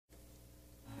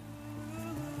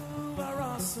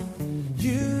awesome.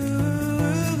 You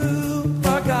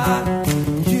are God.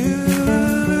 You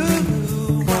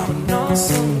are an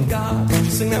awesome God.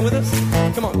 Sing that with us.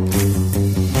 Come on.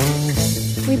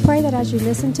 We pray that as you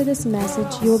listen to this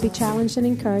message, you will be challenged and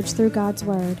encouraged through God's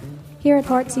Word. Here at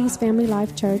Heartsease Family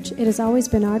Life Church, it has always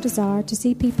been our desire to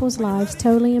see people's lives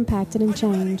totally impacted and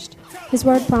changed. His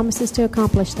Word promises to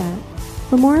accomplish that.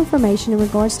 For more information in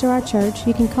regards to our church,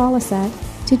 you can call us at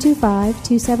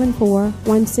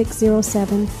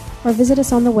 225-274-1607 or visit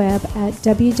us on the web at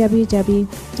www.hflc.us.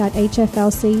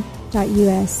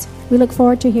 We look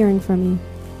forward to hearing from you.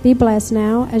 Be blessed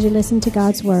now as you listen to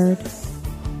God's Word.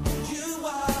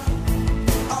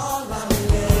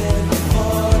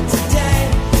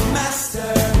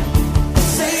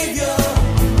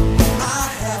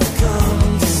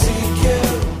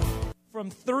 From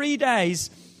 3 days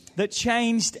that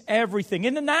changed everything.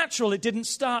 In the natural, it didn't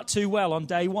start too well on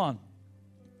day one.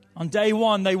 On day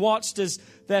one, they watched as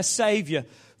their Savior,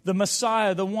 the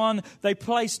Messiah, the one they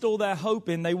placed all their hope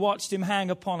in, they watched him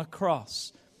hang upon a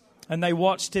cross. And they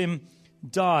watched him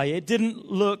die. It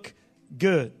didn't look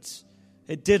good.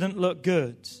 It didn't look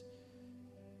good.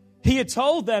 He had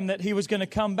told them that he was going to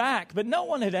come back, but no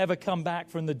one had ever come back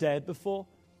from the dead before.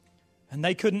 And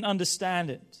they couldn't understand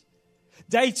it.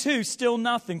 Day two, still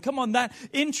nothing. Come on, that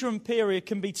interim period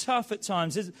can be tough at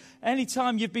times. Any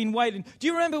time you've been waiting. Do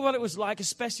you remember what it was like,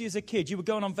 especially as a kid? You were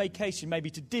going on vacation,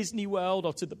 maybe to Disney World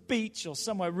or to the beach or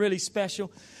somewhere really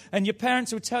special. And your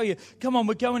parents would tell you, come on,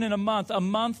 we're going in a month. A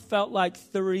month felt like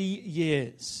 3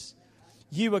 years.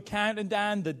 You were counting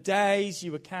down the days.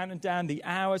 You were counting down the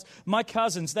hours. My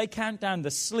cousins, they count down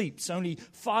the sleeps. Only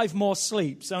 5 more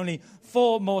sleeps. Only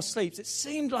 4 more sleeps. It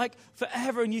seemed like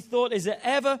forever. And you thought, is it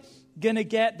ever going to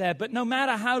get there? But no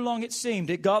matter how long it seemed,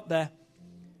 it got there.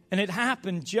 And it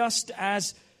happened just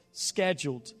as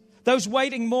scheduled. Those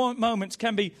waiting moments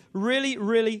can be really,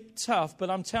 really tough. But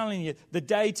I'm telling you, the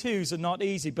day twos are not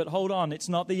easy. But hold on, it's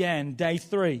not the end. Day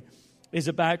 3 is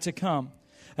about to come.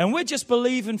 And we're just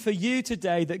believing for you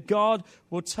today that God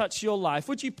will touch your life.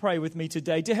 Would you pray with me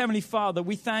today? Dear Heavenly Father,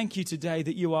 we thank you today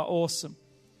that you are awesome.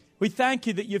 We thank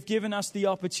you that you've given us the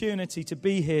opportunity to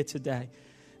be here today.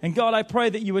 And God, I pray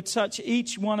that you would touch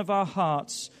each one of our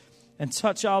hearts and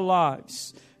touch our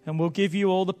lives. And we'll give you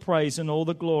all the praise and all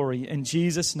the glory. In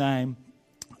Jesus' name,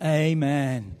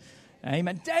 amen.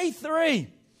 Amen. Day 3.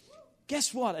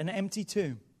 Guess what? An empty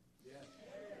tomb.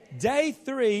 Day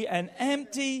 3, an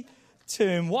empty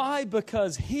tomb. Why?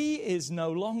 Because he is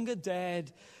no longer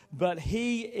dead, but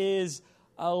he is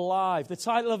alive. The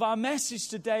title of our message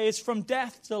today is From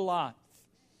Death to Life.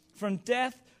 From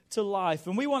death to life.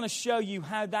 And we want to show you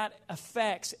how that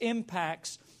affects,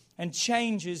 impacts, and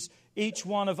changes each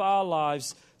one of our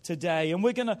lives today. And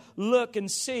we're going to look and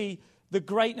see the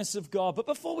greatness of God. But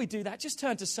before we do that, just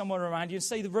turn to someone around you and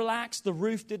say, relax, the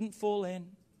roof didn't fall in.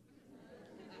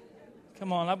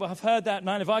 Come on, I've heard that,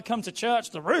 man. If I come to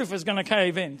church, the roof is going to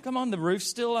cave in. Come on, the roof's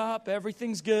still up.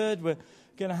 Everything's good. We're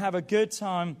going to have a good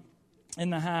time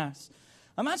in the house.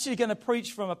 I'm actually going to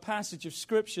preach from a passage of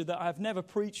Scripture that I've never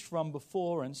preached from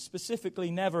before, and specifically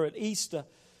never at Easter.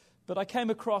 But I came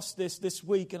across this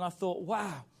week, and I thought,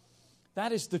 wow,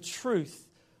 that is the truth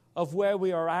of where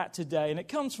we are at today. And it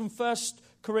comes from 1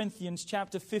 Corinthians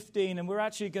chapter 15, and we're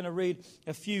actually going to read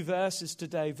a few verses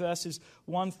today, verses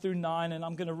 1 through 9, and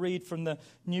I'm going to read from the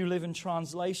New Living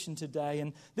Translation today.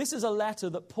 And this is a letter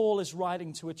that Paul is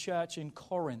writing to a church in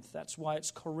Corinth. That's why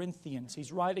it's Corinthians.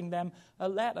 He's writing them a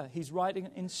letter. He's writing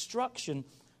instruction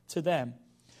to them.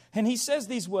 And he says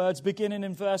these words beginning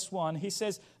in verse 1. He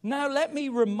says, "Now let me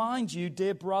remind you,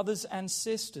 dear brothers and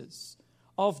sisters,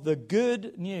 of the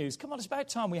good news." Come on, it's about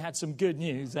time we had some good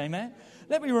news, amen?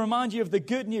 Let me remind you of the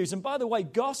good news. And by the way,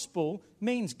 gospel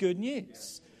means good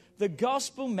news. The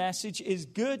gospel message is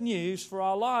good news for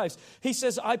our lives. He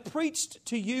says, "I preached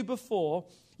to you before,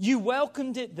 you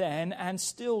welcomed it then and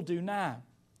still do now.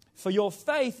 For your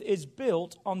faith is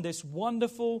built on this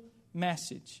wonderful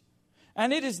message.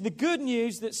 And it is the good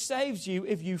news that saves you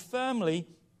if you firmly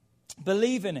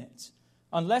believe in it.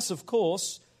 Unless, of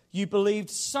course, you believed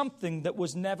something that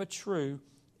was never true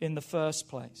in the first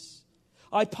place.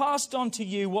 I passed on to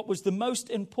you what was the most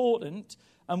important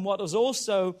and what has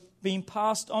also been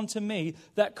passed on to me,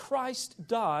 that Christ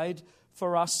died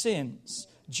for our sins,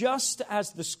 just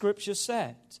as the Scripture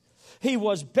said. He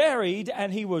was buried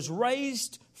and he was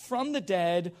raised from the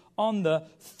dead on the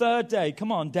 3rd day."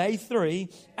 Come on, day 3,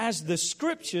 as the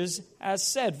Scriptures has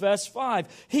said. Verse 5,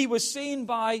 he was seen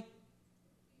by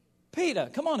Peter.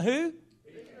 Come on, who?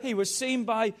 He was seen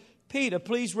by Peter.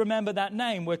 Please remember that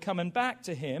name. We're coming back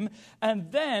to him.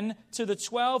 And then to the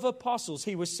 12 apostles.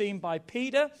 He was seen by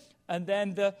Peter and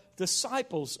then the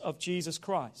disciples of Jesus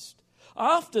Christ.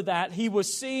 After that, he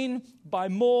was seen by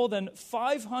more than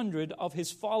 500 of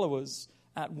his followers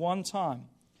at one time,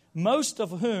 most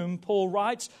of whom, Paul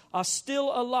writes, are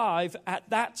still alive at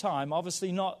that time.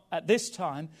 Obviously not at this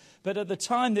time, but at the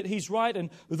time that he's writing,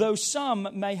 though some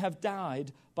may have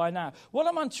died by now. What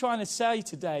I'm trying to say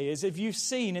today is, if you've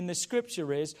seen in the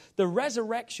scripture, is the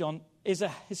resurrection is a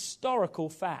historical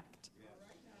fact.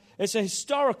 It's a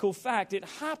historical fact. It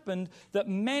happened that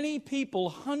many people,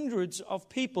 hundreds of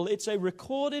people, it's a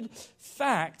recorded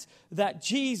fact that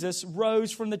Jesus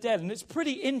rose from the dead. And it's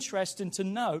pretty interesting to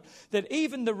note that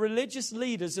even the religious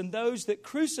leaders and those that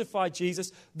crucified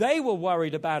Jesus, they were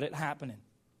worried about it happening.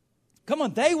 Come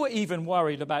on, they were even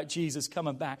worried about Jesus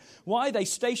coming back. Why? They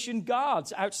stationed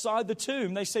guards outside the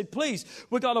tomb. They said, please,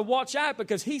 we've got to watch out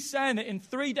because he's saying that in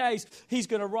 3 days he's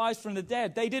going to rise from the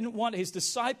dead. They didn't want his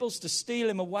disciples to steal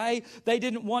him away. They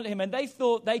didn't want him, and they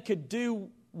thought they could do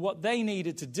what they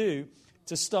needed to do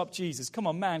to stop Jesus. Come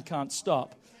on, man can't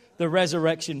stop the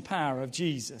resurrection power of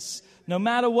Jesus. No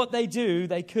matter what they do,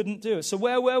 they couldn't do it. So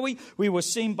where were we? We were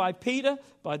seen by Peter,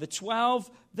 by the 12,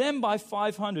 then by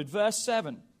 500. Verse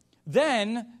 7.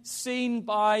 Then seen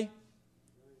by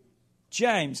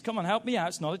James. Come on, help me out.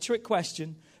 It's not a trick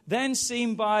question. Then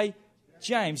seen by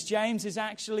James. James is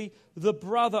actually the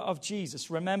brother of Jesus.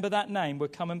 Remember that name. We're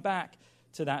coming back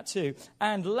to that too.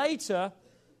 And later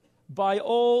by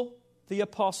all the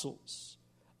apostles.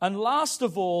 And last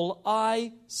of all,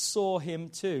 I saw him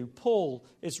too. Paul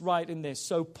is writing this.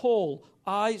 So Paul,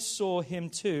 I saw him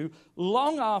too,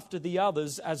 long after the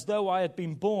others, as though I had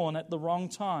been born at the wrong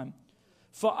time.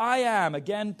 For I am,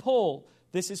 again Paul,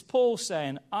 this is Paul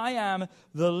saying, I am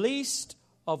the least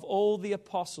of all the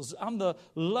apostles. I'm the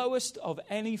lowest of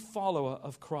any follower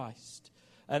of Christ.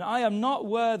 And I am not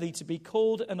worthy to be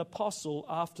called an apostle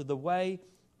after the way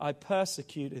I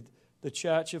persecuted the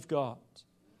church of God.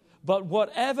 But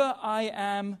whatever I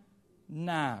am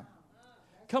now.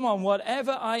 Come on,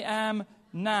 whatever I am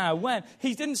now. When?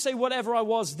 He didn't say whatever I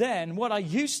was then, what I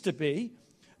used to be.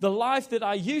 The life that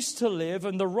I used to live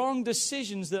and the wrong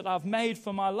decisions that I've made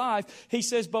for my life. He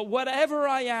says, but whatever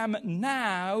I am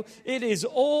now, it is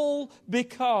all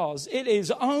because, it is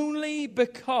only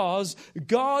because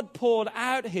God poured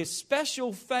out his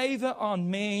special favor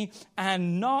on me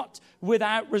and not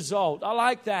without result. I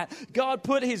like that. God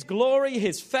put his glory,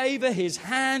 his favor, his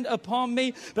hand upon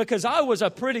me because I was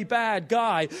a pretty bad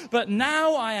guy. But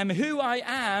now I am who I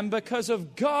am because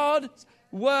of God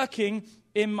working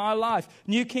in my life.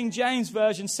 New King James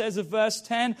Version says of verse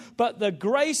 10, but the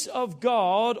grace of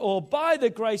God, or by the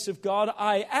grace of God,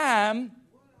 I am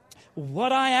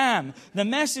what I am. The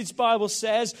Message Bible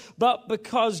says, but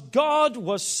because God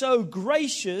was so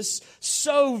gracious,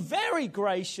 so very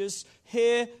gracious,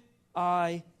 here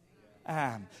I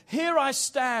am. Here I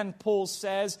stand, Paul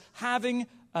says, having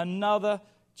another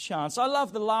chance. I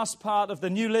love the last part of the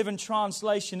New Living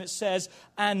Translation. It says,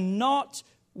 and not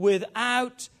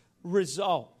without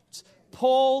result.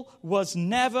 Paul was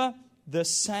never the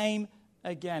same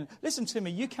again. Listen to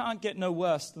me, you can't get no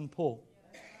worse than Paul.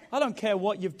 I don't care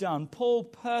what you've done. Paul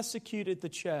persecuted the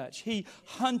church. He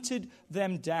hunted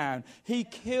them down. He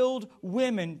killed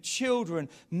women, children,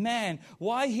 men.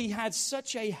 Why? He had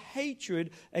such a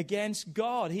hatred against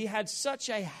God. He had such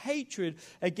a hatred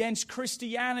against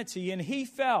Christianity, and he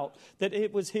felt that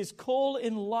it was his call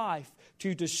in life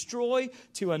to destroy,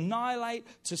 to annihilate,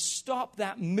 to stop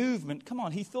that movement. Come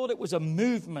on, he thought it was a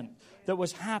movement that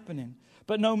was happening.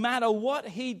 But no matter what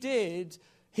he did,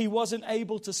 he wasn't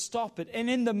able to stop it. And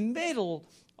in the middle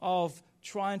of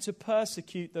trying to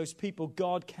persecute those people,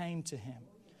 God came to him.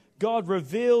 God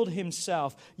revealed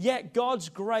himself. Yet God's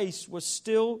grace was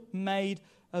still made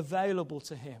available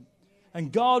to him.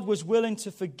 And God was willing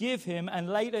to forgive him and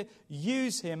later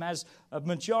use him, as a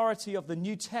majority of the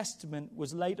New Testament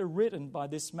was later written by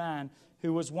this man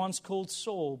who was once called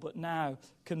Saul, but now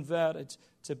converted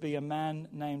to be a man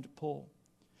named Paul.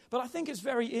 But I think it's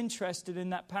very interesting in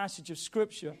that passage of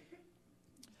Scripture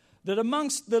that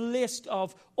amongst the list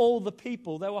of all the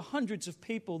people, there were hundreds of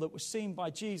people that were seen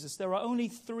by Jesus. There are only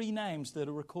 3 names that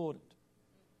are recorded.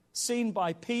 Seen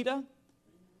by Peter,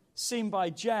 seen by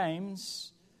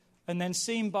James, and then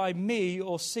seen by me,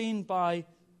 or seen by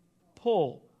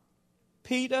Paul.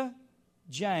 Peter,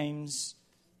 James,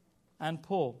 and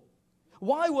Paul.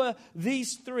 Why were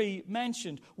these 3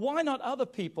 mentioned? Why not other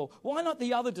people? Why not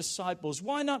the other disciples?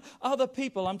 Why not other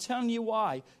people? I'm telling you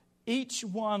why. Each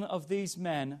one of these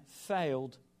men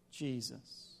failed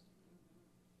Jesus.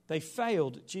 They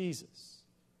failed Jesus.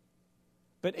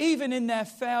 But even in their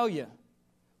failure,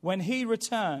 when he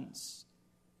returns,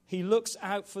 he looks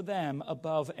out for them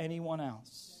above anyone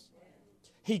else.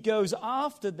 He goes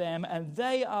after them, and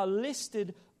they are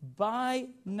listed by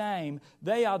name.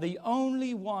 They are the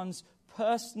only ones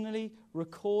personally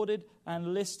recorded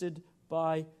and listed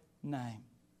by name.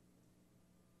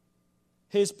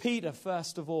 Here's Peter,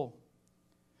 first of all.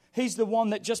 He's the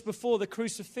one that just before the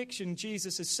crucifixion,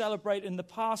 Jesus is celebrating the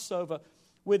Passover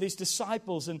with his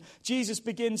disciples. And Jesus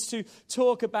begins to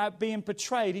talk about being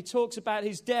betrayed. He talks about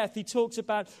his death. He talks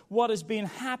about what has been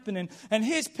happening. And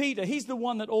here's Peter. He's the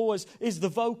one that always is the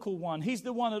vocal one. He's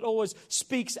the one that always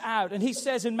speaks out. And he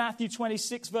says in Matthew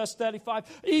 26, verse 35,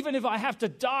 even if I have to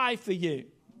die for you,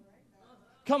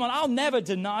 come on, I'll never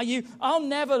deny you. I'll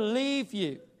never leave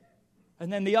you.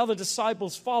 And then the other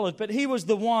disciples followed. But he was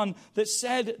the one that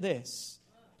said this.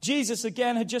 Jesus,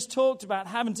 again, had just talked about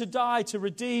having to die to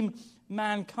redeem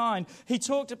mankind. He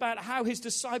talked about how his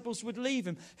disciples would leave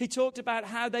him. He talked about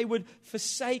how they would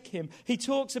forsake him. He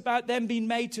talks about them being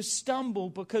made to stumble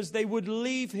because they would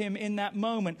leave him in that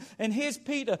moment. And here's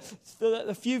Peter,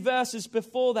 a few verses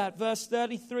before that, verse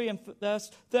 33 and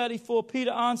verse 34.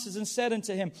 Peter answers and said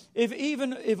unto him,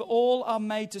 even if all are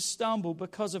made to stumble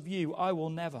because of you, I will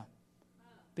never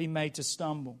be made to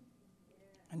stumble.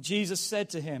 And Jesus said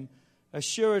to him,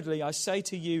 assuredly, I say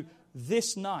to you,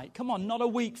 this night, come on, not a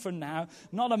week from now,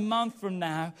 not a month from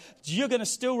now, you're going to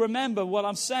still remember what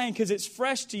I'm saying because it's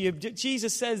fresh to you.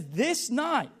 Jesus says, this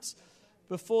night,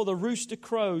 before the rooster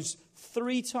crows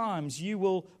 3 times, you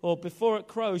will, or before it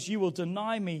crows, you will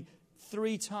deny me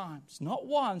 3 times. Not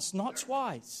once, not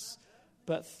twice,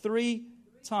 but 3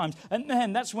 times. And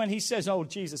then that's when he says, oh,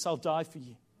 Jesus, I'll die for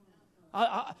you.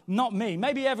 Not me,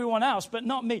 maybe everyone else, but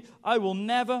not me. I will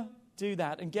never do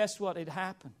that. And guess what? It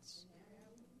happens.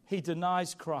 He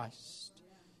denies Christ.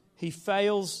 He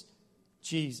fails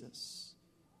Jesus.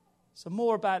 So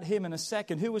more about him in a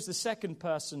second. Who was the second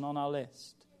person on our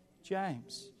list?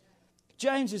 James.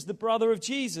 James is the brother of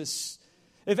Jesus.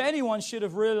 If anyone should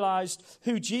have realized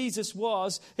who Jesus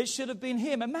was, it should have been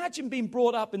him. Imagine being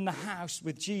brought up in the house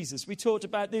with Jesus. We talked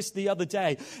about this the other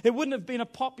day. It wouldn't have been a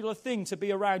popular thing to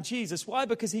be around Jesus. Why?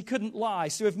 Because he couldn't lie.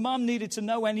 So if mum needed to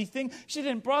know anything, she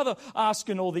didn't bother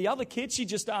asking all the other kids. She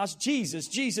just asked Jesus.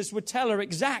 Jesus would tell her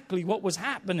exactly what was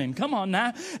happening. Come on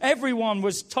now. Everyone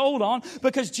was told on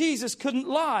because Jesus couldn't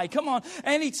lie. Come on.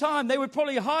 Anytime they would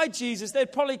probably hide Jesus.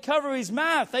 They'd probably cover his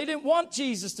mouth. They didn't want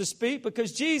Jesus to speak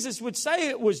because Jesus would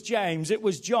say it was James, it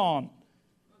was John,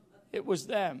 it was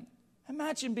them.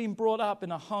 Imagine being brought up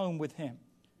in a home with him.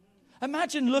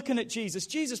 Imagine looking at Jesus.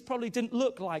 Jesus probably didn't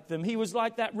look like them. He was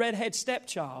like that redhead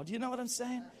stepchild. You know what I'm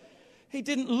saying? He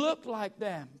didn't look like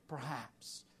them,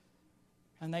 perhaps.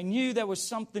 And they knew there was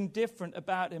something different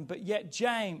about him. But yet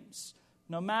James,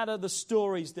 no matter the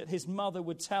stories that his mother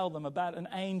would tell them about an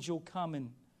angel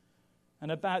coming and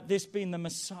about this being the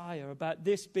Messiah, about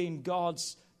this being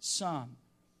God's son,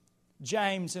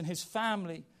 James and his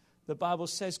family, the Bible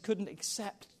says, couldn't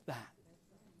accept that.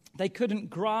 They couldn't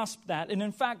grasp that. And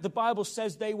in fact, the Bible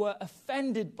says they were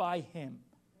offended by him.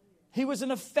 He was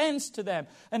an offense to them,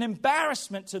 an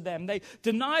embarrassment to them. They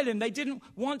denied him. They didn't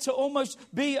want to almost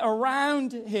be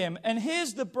around him. And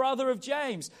here's the brother of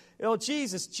James, or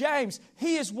Jesus, James.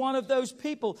 He is one of those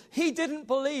people. He didn't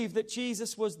believe that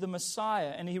Jesus was the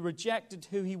Messiah, and he rejected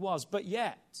who he was. But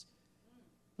yet,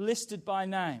 listed by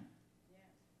name,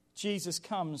 Jesus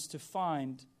comes to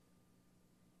find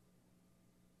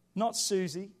not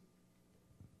Susie,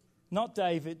 not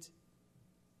David,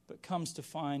 but comes to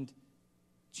find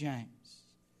James.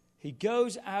 He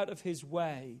goes out of his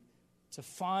way to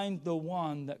find the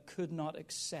one that could not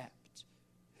accept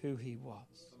who he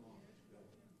was.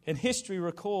 And history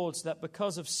records that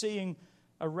because of seeing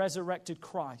a resurrected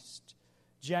Christ,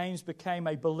 James became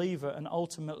a believer and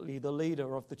ultimately the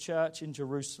leader of the church in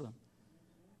Jerusalem.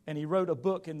 And he wrote a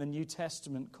book in the New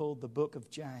Testament called the Book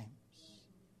of James.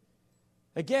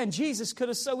 Again, Jesus could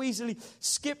have so easily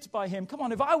skipped by him. Come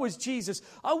on, if I was Jesus,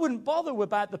 I wouldn't bother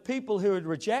about the people who had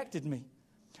rejected me.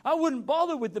 I wouldn't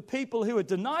bother with the people who had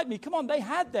denied me. Come on, they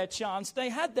had their chance. They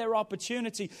had their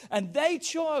opportunity. And they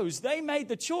made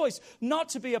the choice not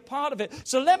to be a part of it.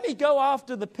 So let me go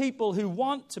after the people who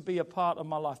want to be a part of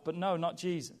my life. But no, not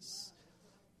Jesus.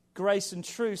 Grace and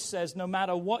Truth says no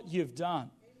matter what you've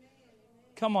done,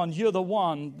 come on, you're the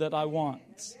one that I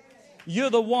want.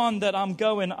 You're the one that I'm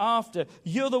going after.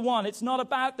 You're the one. It's not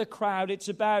about the crowd. It's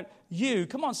about you.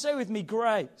 Come on, say with me,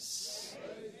 grace.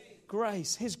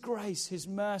 Grace, His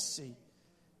mercy.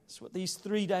 That's what these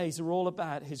 3 days are all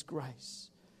about, His grace.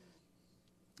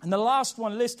 And the last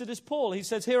one listed is Paul. He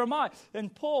says, here am I.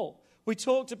 And Paul, We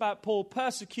talked about Paul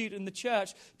persecuting the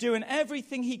church, doing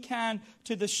everything he can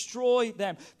to destroy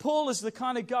them. Paul is the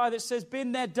kind of guy that says,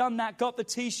 been there, done that, got the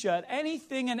t-shirt.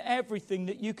 Anything and everything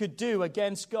that you could do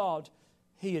against God,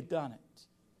 he had done it.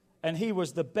 And he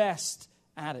was the best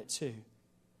at it too.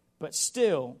 But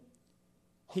still,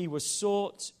 he was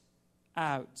sought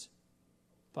out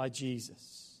by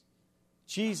Jesus.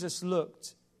 Jesus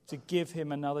looked to give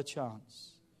him another chance.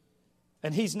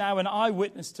 And he's now an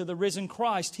eyewitness to the risen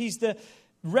Christ. He's the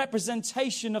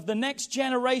representation of the next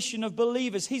generation of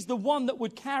believers. He's the one that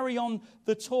would carry on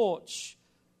the torch.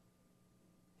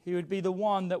 He would be the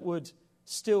one that would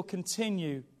still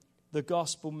continue the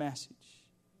gospel message.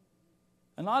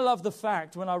 And I love the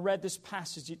fact, when I read this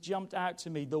passage, it jumped out to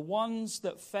me. The ones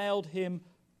that failed him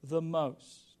the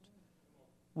most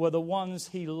were the ones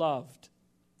he loved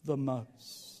the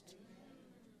most.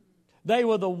 They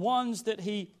were the ones that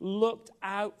he looked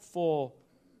out for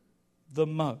the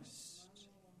most.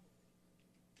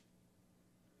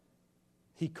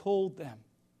 He called them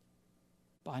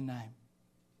by name.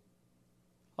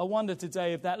 I wonder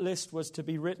today, if that list was to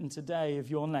be written today, if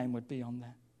your name would be on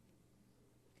there.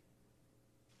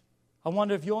 I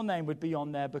wonder if your name would be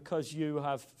on there because you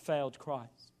have failed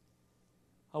Christ.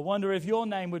 I wonder if your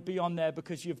name would be on there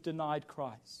because you've denied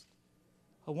Christ.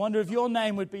 I wonder if your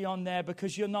name would be on there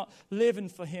because you're not living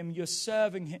for him, you're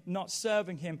serving him, not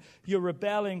serving him, you're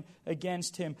rebelling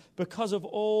against him because of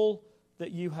all that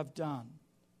you have done.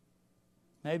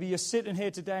 Maybe you're sitting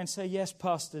here today and say, yes,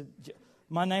 Pastor,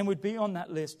 my name would be on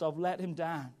that list. I've let him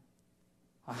down.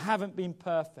 I haven't been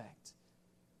perfect.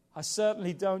 I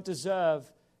certainly don't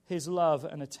deserve his love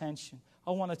and attention.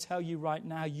 I want to tell you right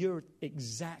now, you're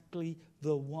exactly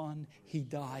the one he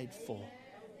died for.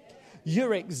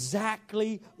 You're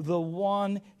exactly the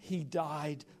one he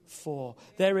died for.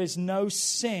 There is no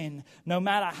sin, no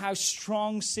matter how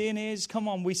strong sin is. Come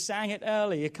on, we sang it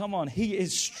earlier. Come on, he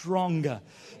is stronger.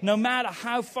 No matter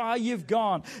how far you've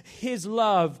gone, his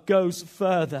love goes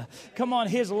further. Come on,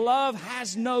 his love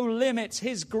has no limits.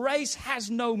 His grace has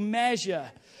no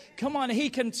measure. Come on, he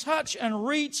can touch and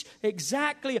reach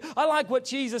exactly. I like what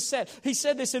Jesus said. He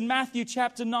said this in Matthew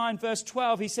chapter 9, verse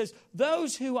 12. He says,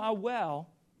 those who are well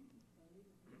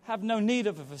have no need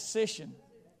of a physician.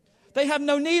 They have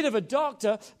no need of a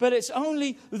doctor, but it's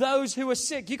only those who are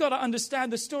sick. You've got to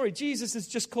understand the story. Jesus is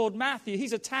just called Matthew.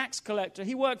 He's a tax collector.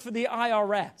 He worked for the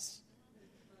IRS.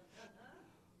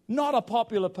 Not a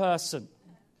popular person.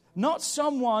 Not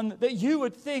someone that you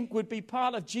would think would be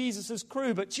part of Jesus'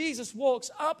 crew. But Jesus walks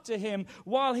up to him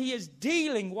while he is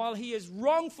dealing, while he is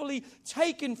wrongfully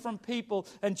taken from people.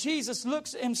 And Jesus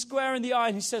looks at him square in the eye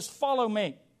and he says, follow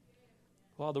me.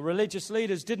 Well, the religious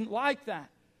leaders didn't like that.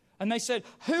 And they said,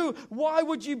 why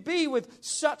would you be with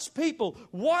such people?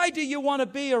 Why do you want to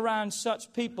be around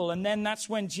such people? And then that's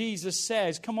when Jesus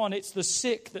says, come on, it's the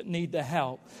sick that need the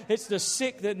help. It's the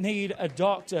sick that need a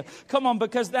doctor. Come on,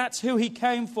 because that's who he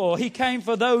came for. He came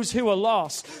for those who are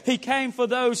lost. He came for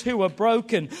those who were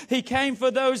broken. He came for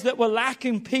those that were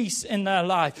lacking peace in their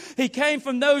life. He came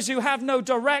from those who have no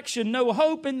direction, no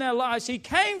hope in their lives. He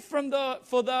came for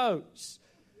those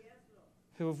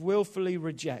who have willfully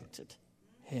rejected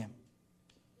him.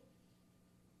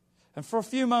 And for a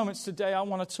few moments today, I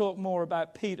want to talk more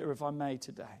about Peter, if I may,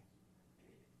 today.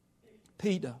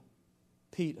 Peter.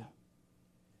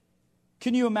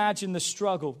 Can you imagine the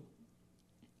struggle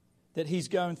that he's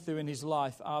going through in his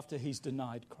life after he's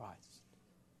denied Christ?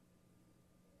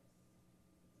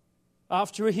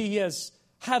 After he has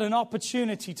had an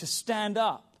opportunity to stand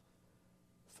up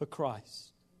for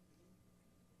Christ.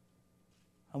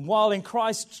 And while in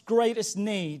Christ's greatest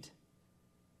need,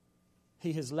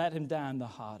 he has let him down the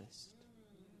hardest.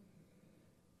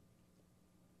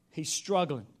 He's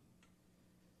struggling.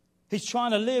 He's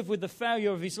trying to live with the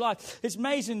failure of his life. It's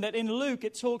amazing that in Luke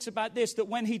it talks about this, that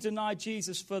when he denied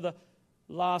Jesus for the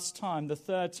last time, the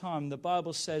third time, the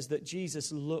Bible says that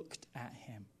Jesus looked at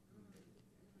him.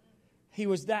 He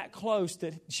was that close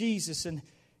that Jesus and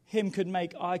him could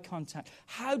make eye contact.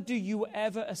 How do you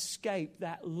ever escape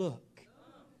that look?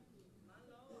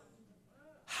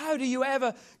 How do you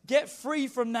ever get free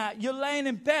from that? You're laying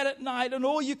in bed at night and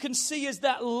all you can see is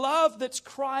that love that's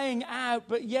crying out,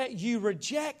 but yet you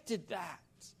rejected that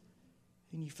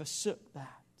and you forsook that.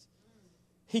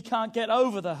 He can't get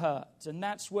over the hurt, and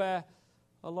that's where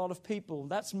a lot of people,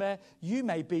 that's where you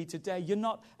may be today. You're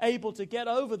not able to get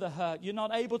over the hurt. You're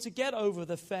not able to get over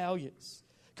the failures.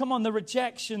 Come on, the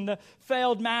rejection, the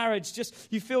failed marriage, just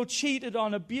you feel cheated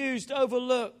on, abused,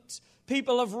 overlooked.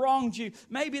 People have wronged you.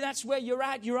 Maybe that's where you're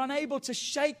at. You're unable to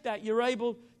shake that. You're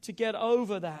able to get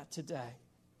over that today.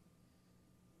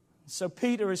 So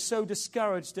Peter is so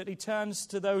discouraged that he turns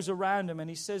to those around him and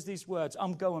he says these words,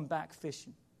 I'm going back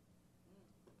fishing.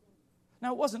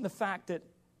 Now, it wasn't the fact that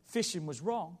fishing was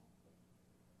wrong.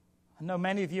 I know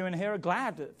many of you in here are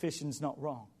glad that fishing's not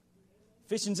wrong.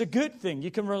 Fishing's a good thing. You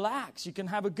can relax. You can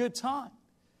have a good time.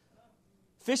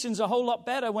 Fishing's a whole lot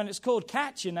better when it's called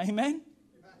catching, amen?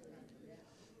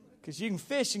 Because you can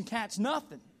fish and catch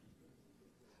nothing.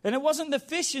 And it wasn't the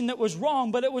fishing that was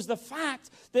wrong, but it was the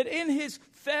fact that in his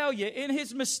failure, in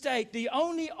his mistake, the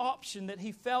only option that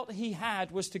he felt he had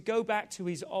was to go back to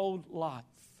his old life.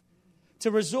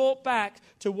 To resort back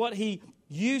to what he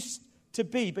used to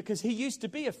be, because he used to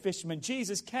be a fisherman.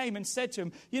 Jesus came and said to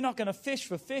him, you're not going to fish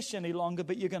for fish any longer,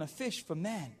 but you're going to fish for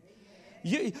men.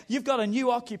 You've got a new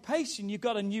occupation, you've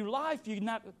got a new life, you've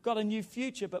got a new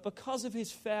future, but because of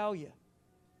his failure,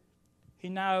 he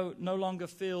now no longer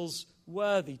feels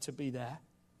worthy to be there.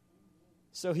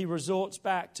 So he resorts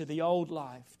back to the old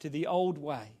life, to the old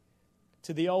way,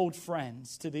 to the old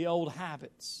friends, to the old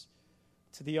habits,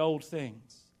 to the old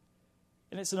things.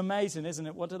 And it's amazing, isn't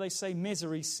it? What do they say?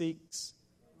 Misery seeks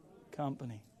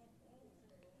company.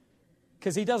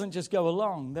 Because he doesn't just go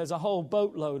along. There's a whole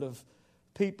boatload of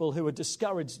people who are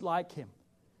discouraged like him.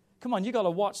 Come on, you've got to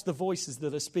watch the voices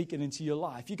that are speaking into your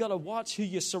life. You've got to watch who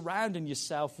you're surrounding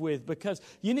yourself with, because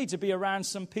you need to be around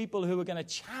some people who are going to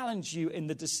challenge you in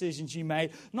the decisions you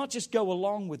made, not just go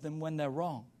along with them when they're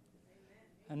wrong.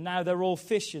 And now they're all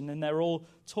fishing and they're all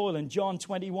toiling. John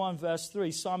 21 verse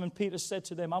 3, Simon Peter said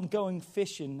to them, I'm going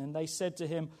fishing. And they said to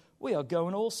him, we are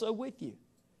going also with you.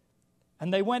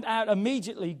 And they went out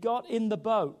immediately, got in the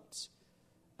boat,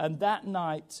 and that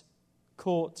night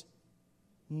caught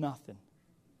nothing.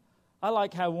 I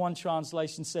like how one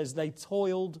translation says they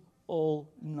toiled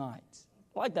all night.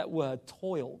 I like that word,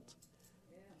 toiled.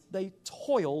 They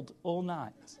toiled all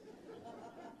night.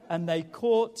 And they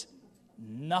caught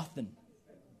nothing.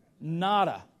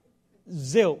 Nada.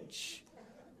 Zilch.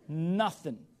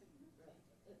 Nothing.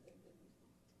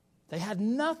 They had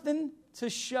nothing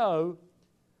to show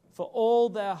for all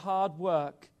their hard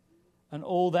work and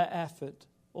all their effort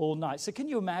all night. So can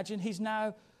you imagine? He's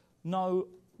now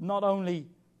not only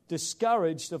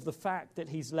discouraged of the fact that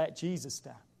he's let Jesus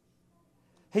down.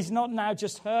 He's not now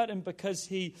just hurting because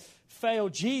he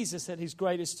failed Jesus at his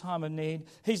greatest time of need.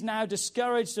 He's now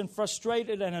discouraged and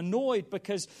frustrated and annoyed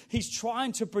because he's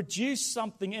trying to produce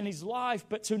something in his life,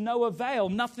 but to no avail.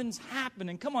 Nothing's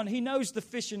happening. Come on, he knows the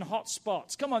fishing hot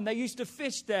spots. Come on, they used to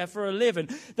fish there for a living.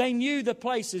 They knew the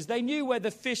places. They knew where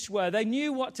the fish were. They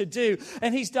knew what to do.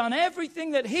 And he's done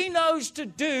everything that he knows to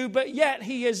do, but yet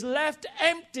he is left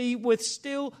empty with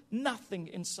still nothing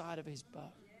inside of his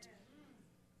boat.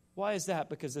 Why is that?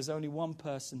 Because there's only one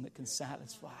person that can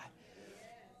satisfy.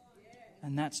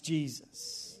 And that's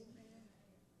Jesus.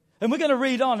 And we're going to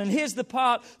read on. And here's the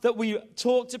part that we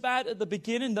talked about at the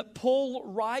beginning, that Paul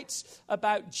writes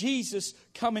about Jesus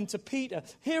coming to Peter.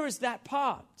 Here is that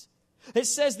part. It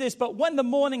says this, but when the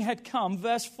morning had come,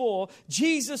 verse 4,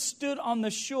 Jesus stood on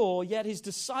the shore, yet his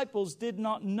disciples did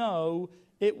not know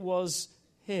it was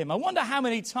him. I wonder how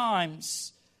many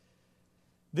times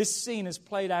this scene is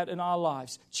played out in our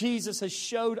lives. Jesus has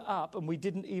showed up and we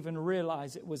didn't even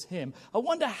realize it was him. I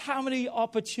wonder how many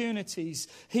opportunities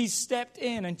he's stepped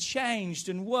in and changed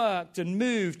and worked and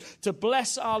moved to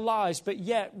bless our lives, but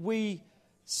yet we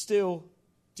still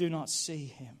do not see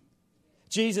him.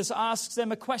 Jesus asks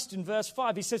them a question, verse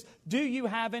 5. He says, do you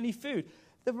have any food?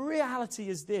 The reality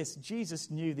is this,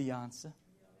 Jesus knew the answer.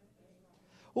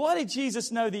 Why did Jesus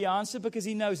know the answer? Because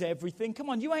he knows everything. Come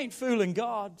on, you ain't fooling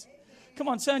God. Come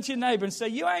on, turn to your neighbor and say,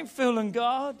 you ain't fooling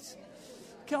God.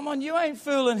 Come on, you ain't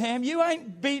fooling him. You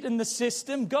ain't beating the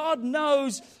system. God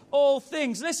knows all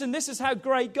things. Listen, this is how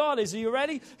great God is. Are you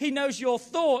ready? He knows your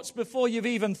thoughts before you've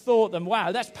even thought them.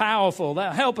 Wow, that's powerful.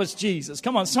 Help us, Jesus.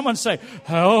 Come on, someone say,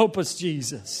 help us,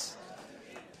 Jesus.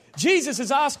 Jesus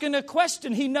is asking a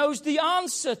question he knows the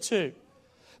answer to.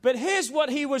 But here's what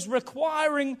he was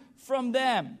requiring from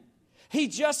them. He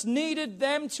just needed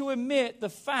them to admit the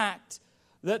fact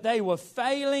that they were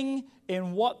failing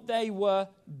in what they were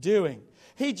doing.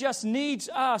 He just needs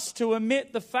us to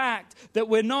admit the fact that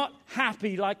we're not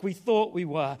happy like we thought we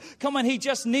were. Come on, he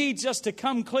just needs us to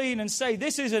come clean and say,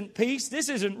 this isn't peace, this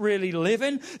isn't really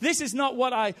living, this is not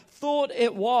what I thought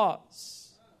it was.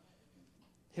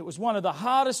 It was one of the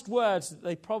hardest words that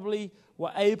they probably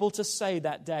were able to say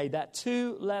that day, that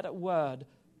 2-letter word,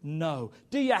 no.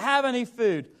 Do you have any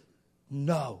food?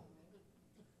 No.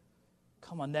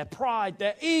 Come on, their pride,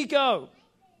 their ego.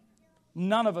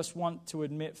 None of us want to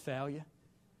admit failure.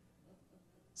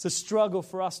 It's a struggle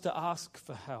for us to ask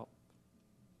for help.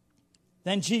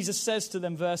 Then Jesus says to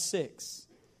them, verse 6,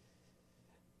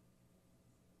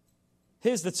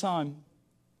 Here's the time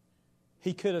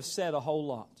he could have said a whole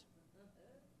lot.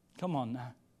 Come on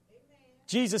now.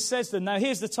 Jesus says to them, now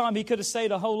here's the time he could have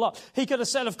said a whole lot. He could have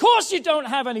said, of course you don't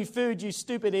have any food, you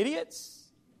stupid idiots.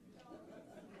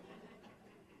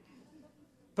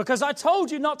 Because I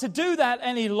told you not to do that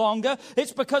any longer.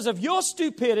 It's because of your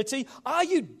stupidity. Are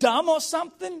you dumb or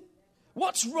something?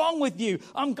 What's wrong with you?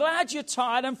 I'm glad you're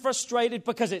tired and frustrated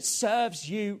because it serves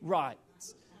you right.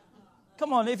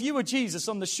 Come on, if you were Jesus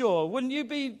on the shore, wouldn't you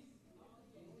be?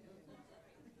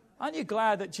 Aren't you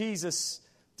glad that Jesus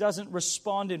doesn't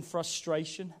respond in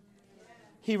frustration?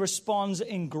 He responds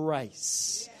in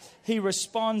grace. He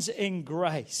responds in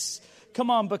grace. Come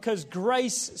on, because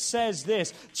grace says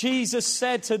this. Jesus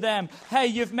said to them, hey,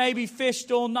 you've maybe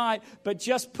fished all night, but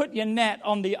just put your net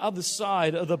on the other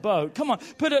side of the boat. Come on,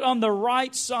 put it on the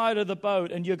right side of the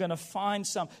boat and you're going to find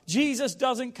some. Jesus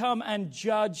doesn't come and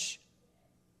judges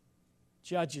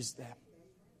them.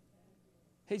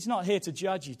 He's not here to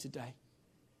judge you today.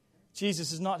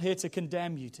 Jesus is not here to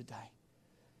condemn you today.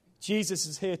 Jesus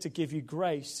is here to give you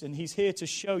grace, and he's here to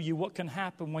show you what can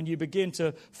happen when you begin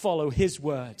to follow his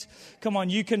word. Come on,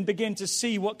 you can begin to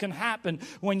see what can happen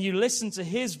when you listen to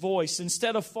his voice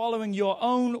instead of following your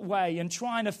own way and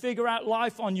trying to figure out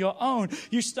life on your own.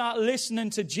 You start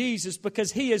listening to Jesus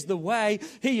because he is the way,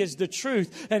 he is the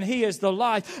truth, and he is the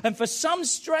life. And for some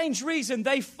strange reason,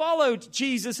 they followed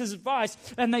Jesus' advice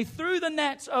and they threw the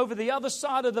nets over the other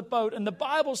side of the boat. And the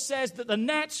Bible says that the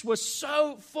nets were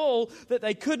so full that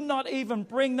they could not even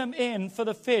bring them in for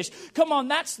the fish. Come on,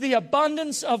 that's the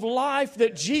abundance of life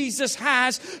that Jesus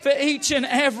has for each and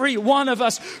every one of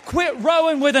us. Quit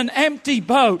rowing with an empty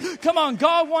boat. Come on,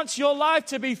 God wants your life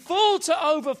to be full to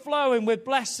overflowing with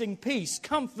blessing, peace,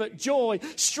 comfort, joy,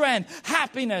 strength,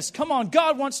 happiness. Come on,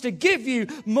 God wants to give you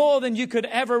more than you could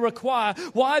ever require.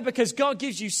 Why? Because God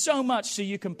gives you so much so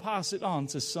you can pass it on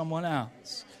to someone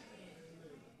else.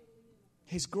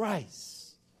 His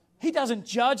grace. He doesn't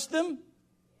judge them.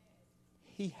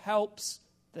 He helps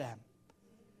them.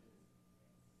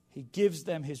 He gives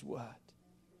them his word.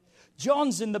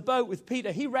 John's in the boat with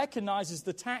Peter. He recognizes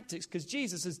the tactics because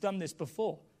Jesus has done this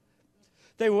before.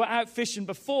 They were out fishing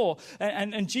before,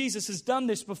 and Jesus has done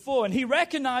this before, and he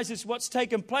recognizes what's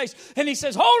taken place, and he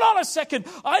says, hold on a second,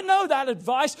 I know that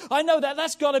advice, I know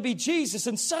that's got to be Jesus,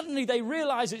 and suddenly they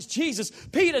realize it's Jesus.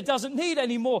 Peter doesn't need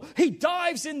any more. He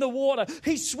dives in the water,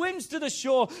 he swims to the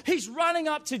shore, he's running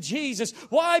up to Jesus.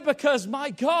 Why? Because, my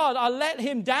God, I let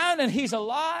him down, and he's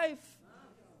alive.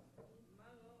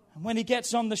 And when he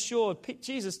gets on the shore,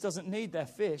 Jesus doesn't need their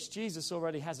fish. Jesus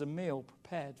already has a meal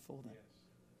prepared for them.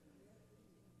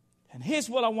 And here's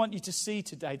what I want you to see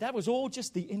today. That was all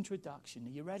just the introduction. Are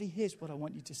you ready? Here's what I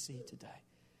want you to see today.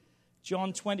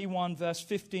 John 21, verse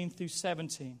 15 through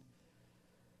 17.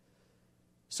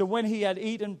 So when he had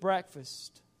eaten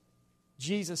breakfast,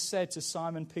 Jesus said to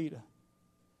Simon Peter,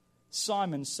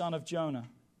 Simon, son of Jonah,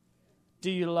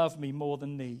 do you love me more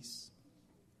than these?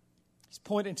 He's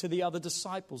pointing to the other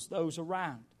disciples, those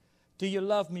around. Do you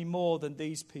love me more than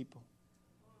these people?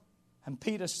 And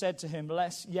Peter said to him,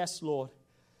 yes, Lord.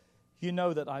 You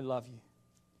know that I love you.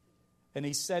 And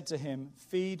he said to him,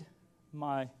 feed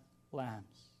my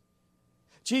lambs.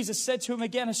 Jesus said to him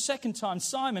again a second time,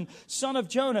 Simon, son of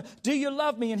Jonah, do you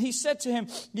love me? And he said to him,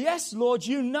 yes, Lord,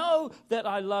 you know that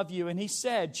I love you. And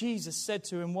Jesus said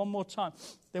to him one more time,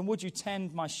 then would you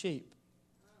tend my sheep?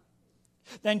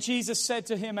 Then Jesus said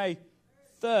to him a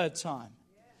third time,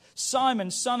 Simon,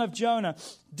 son of Jonah,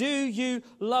 do you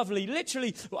love me?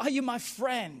 Literally, are you my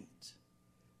friend?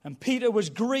 And Peter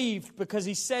was grieved because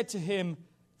he said to him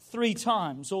 3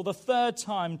 times, or the third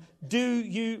time, do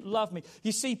you love me?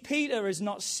 You see, Peter is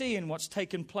not seeing what's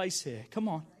taken place here. Come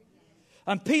on.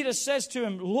 And Peter says to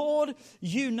him, Lord,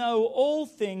 you know all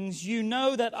things. You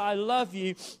know that I love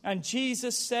you. And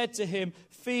Jesus said to him,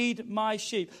 feed my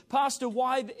sheep. Pastor,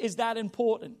 why is that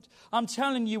important? I'm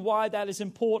telling you why that is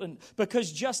important.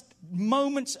 Because just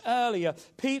moments earlier,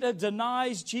 Peter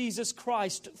denies Jesus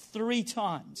Christ 3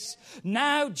 times.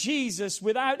 Now Jesus,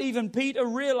 without even Peter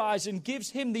realizing, gives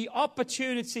him the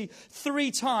opportunity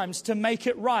 3 times to make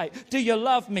it right. Do you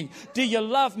love me? Do you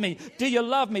love me? Do you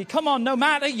love me? Come on, no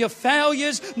matter your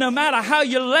failures, no matter how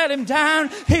you let him down,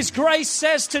 his grace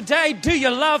says today, do you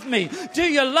love me? Do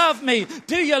you love me?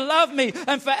 Do you love me?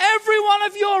 And for every one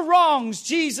of your wrongs,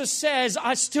 Jesus says,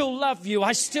 I still love you.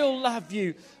 I still love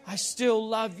you. I still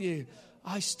love you.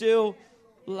 I still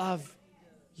love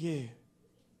you.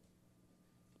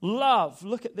 Love,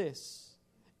 look at this,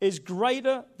 is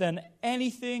greater than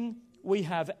anything we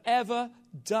have ever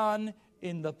done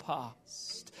in the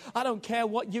past. I don't care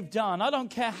what you've done. I don't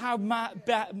care how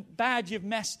bad you've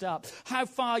messed up, how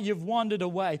far you've wandered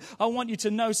away. I want you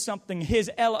to know something. His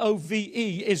love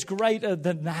is greater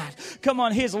than that. Come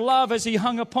on, his love as he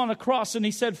hung upon a cross and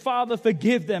he said, Father,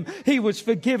 forgive them. He was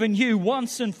forgiven you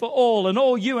once and for all. And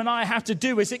all you and I have to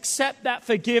do is accept that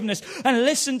forgiveness and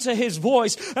listen to his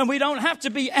voice. And we don't have to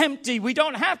be empty. We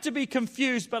don't have to be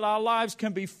confused, but our lives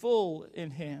can be full in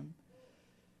him.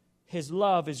 His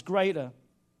love is greater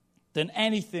than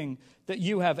anything that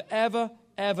you have ever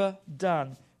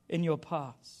done in your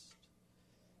past.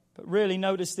 But really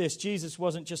notice this. Jesus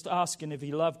wasn't just asking if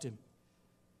he loved him.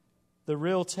 The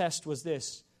real test was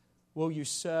this. Will you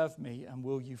serve me and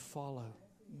will you follow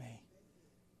me?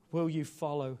 Will you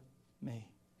follow me?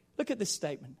 Look at this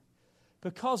statement.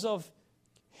 Because of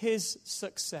his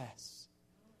success,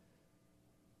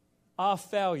 our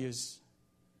failures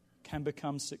can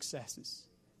become successes.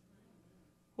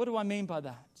 What do I mean by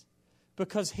that?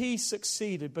 Because he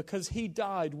succeeded, because he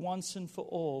died once and for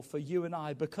all for you and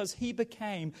I, because he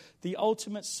became the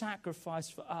ultimate sacrifice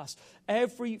for us.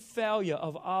 Every failure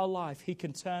of our life, he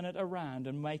can turn it around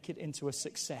and make it into a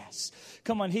success.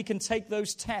 Come on, he can take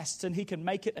those tests and he can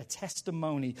make it a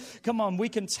testimony. Come on, we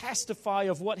can testify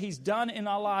of what he's done in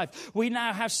our life. We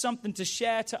now have something to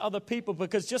share to other people,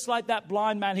 because just like that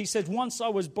blind man, he said, once I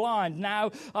was blind,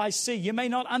 now I see. You may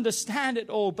not understand it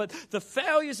all, but the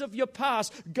failures of your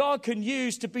past, God can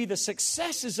use to be the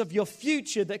successes of your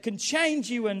future that can change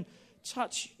you and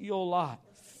touch your life.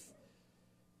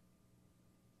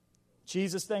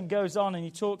 Jesus then goes on and he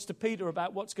talks to Peter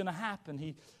about what's going to happen.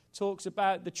 He talks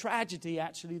about the tragedy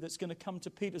actually that's going to come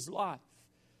to Peter's life.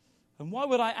 And why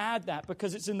would I add that?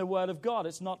 Because it's in the Word of God.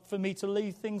 It's not for me to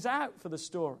leave things out for the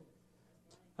story.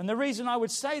 And the reason I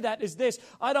would say that is this.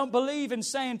 I don't believe in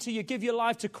saying to you, give your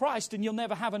life to Christ and you'll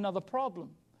never have another problem.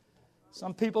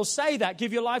 Some people say that,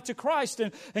 give your life to Christ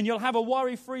and you'll have a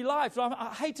worry-free life.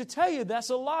 I hate to tell you, that's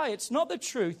a lie. It's not the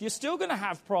truth. You're still going to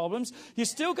have problems. You're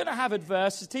still going to have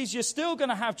adversities. You're still going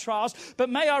to have trials. But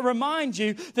may I remind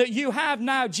you that you have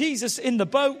now Jesus in the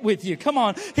boat with you. Come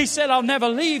on. He said, I'll never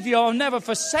leave you. I'll never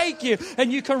forsake you.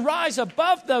 And you can rise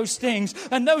above those things.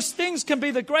 And those things can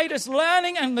be the greatest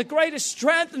learning and the greatest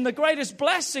strength and the greatest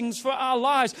blessings for our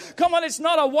lives. Come on, it's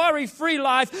not a worry-free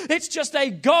life. It's just a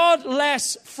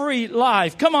God-less free life.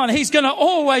 Come on, he's going to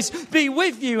always be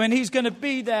with you and he's going to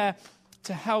be there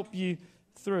to help you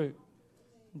through.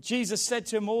 Jesus said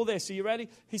to him all this. Are you ready?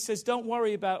 He says, don't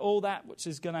worry about all that which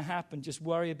is going to happen. Just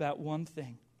worry about one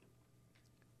thing.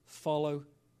 Follow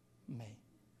me.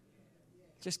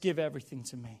 Just give everything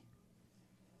to me.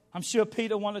 I'm sure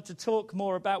Peter wanted to talk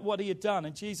more about what he had done,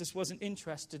 and Jesus wasn't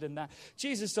interested in that.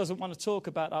 Jesus doesn't want to talk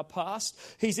about our past.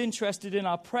 He's interested in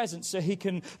our present so he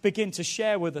can begin to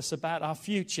share with us about our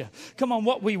future. Come on,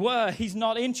 what we were, he's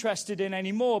not interested in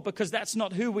anymore, because that's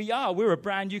not who we are. We're a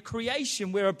brand new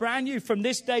creation. We're a brand new, from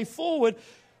this day forward,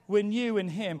 we're new in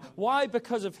him. Why?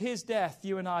 Because of his death,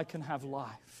 you and I can have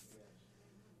life.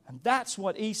 And that's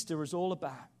what Easter is all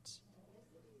about.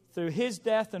 Through his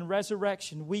death and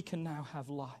resurrection, we can now have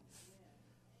life.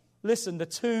 Listen, the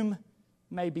tomb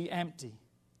may be empty,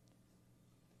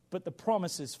 but the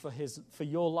promises for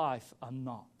your life are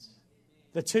not.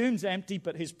 The tomb's empty,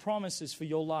 but his promises for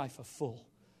your life are full.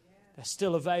 They're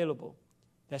still available.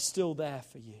 They're still there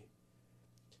for you.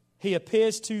 He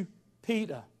appears to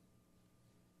Peter.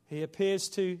 He appears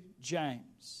to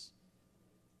James.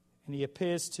 And he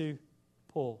appears to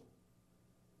Paul.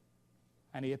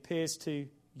 And he appears to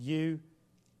you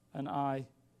and I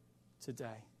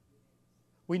today.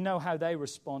 We know how they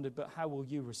responded, but how will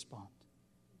you respond?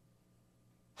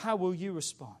 How will you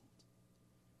respond?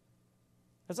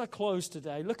 As I close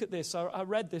today, look at this. I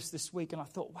read this week and I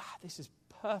thought, wow, this is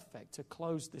perfect to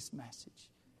close this message.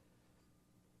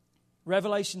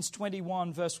 Revelations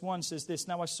 21 verse 1 says this,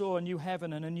 now I saw a new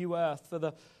heaven and a new earth, for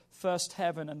the first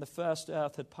heaven and the first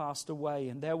earth had passed away,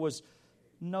 and there was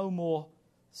no more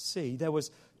sea. There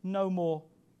was no more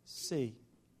sea.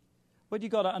 What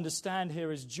you've got to understand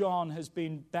here is John has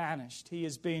been banished. He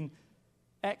has been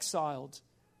exiled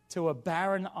to a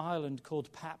barren island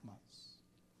called Patmos.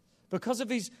 Because of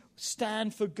his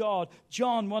stand for God,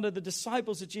 John, one of the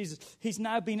disciples of Jesus, he's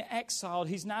now been exiled.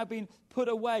 He's now been put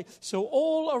away. So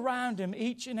all around him,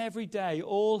 each and every day,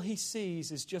 all he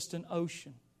sees is just an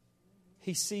ocean.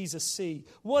 He sees a sea.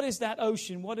 What is that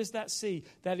ocean? What is that sea?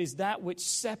 That is that which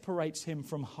separates him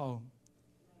from home.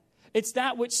 It's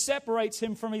that which separates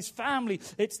him from his family.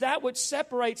 It's that which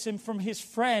separates him from his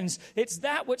friends. It's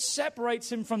that which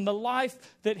separates him from the life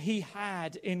that he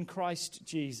had in Christ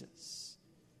Jesus.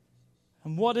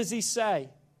 And what does he say?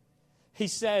 He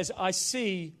says, I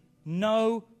see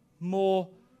no more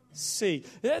sea.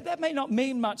 That may not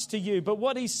mean much to you, but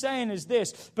what he's saying is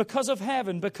this: because of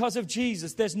heaven, because of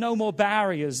Jesus, there's no more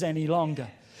barriers any longer.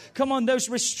 Come on, those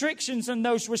restrictions and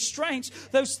those restraints,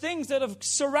 those things that have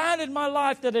surrounded my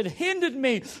life, that had hindered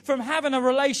me from having a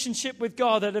relationship with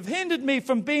God, that have hindered me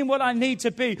from being what I need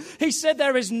to be. He said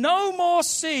there is no more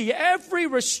sea. Every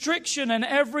restriction and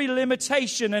every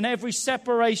limitation and every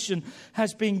separation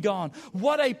has been gone.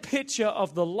 What a picture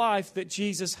of the life that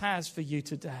Jesus has for you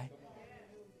today.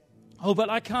 Oh, but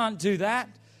I can't do that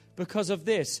because of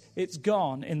this. It's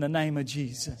gone in the name of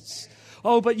Jesus.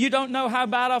 Oh, but you don't know how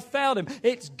bad I failed him.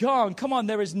 It's gone. Come on,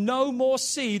 there is no more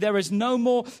sea. There is no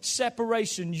more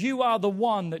separation. You are the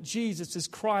one that Jesus is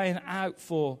crying out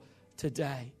for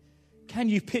today. Can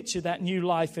you picture that new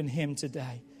life in him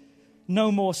today?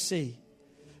 No more sea.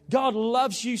 God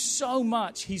loves you so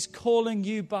much, he's calling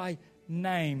you by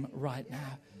name right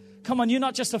now. Come on, you're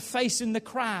not just a face in the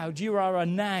crowd. You are a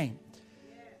name.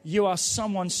 You are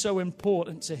someone so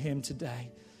important to him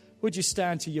today. Would you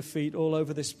stand to your feet all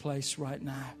over this place right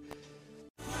now?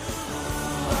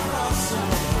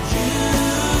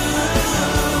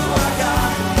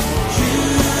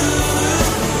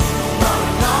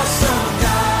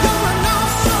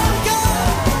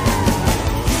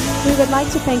 We would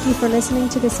like to thank you for listening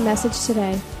to this message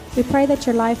today. We pray that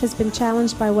your life has been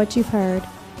challenged by what you've heard,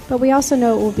 but we also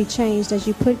know it will be changed as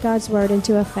you put God's Word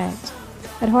into effect.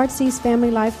 At Heartsease Family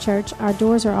Life Church, our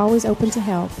doors are always open to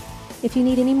help. If you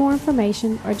need any more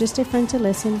information or just a friend to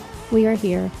listen, we are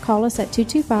here. Call us at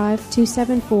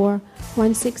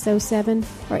 225-274-1607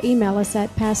 or email us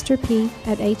at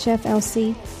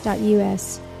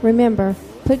pastorp@hflc.us. Remember,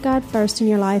 put God first in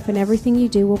your life and everything you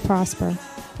do will prosper.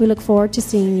 We look forward to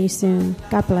seeing you soon.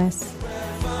 God bless.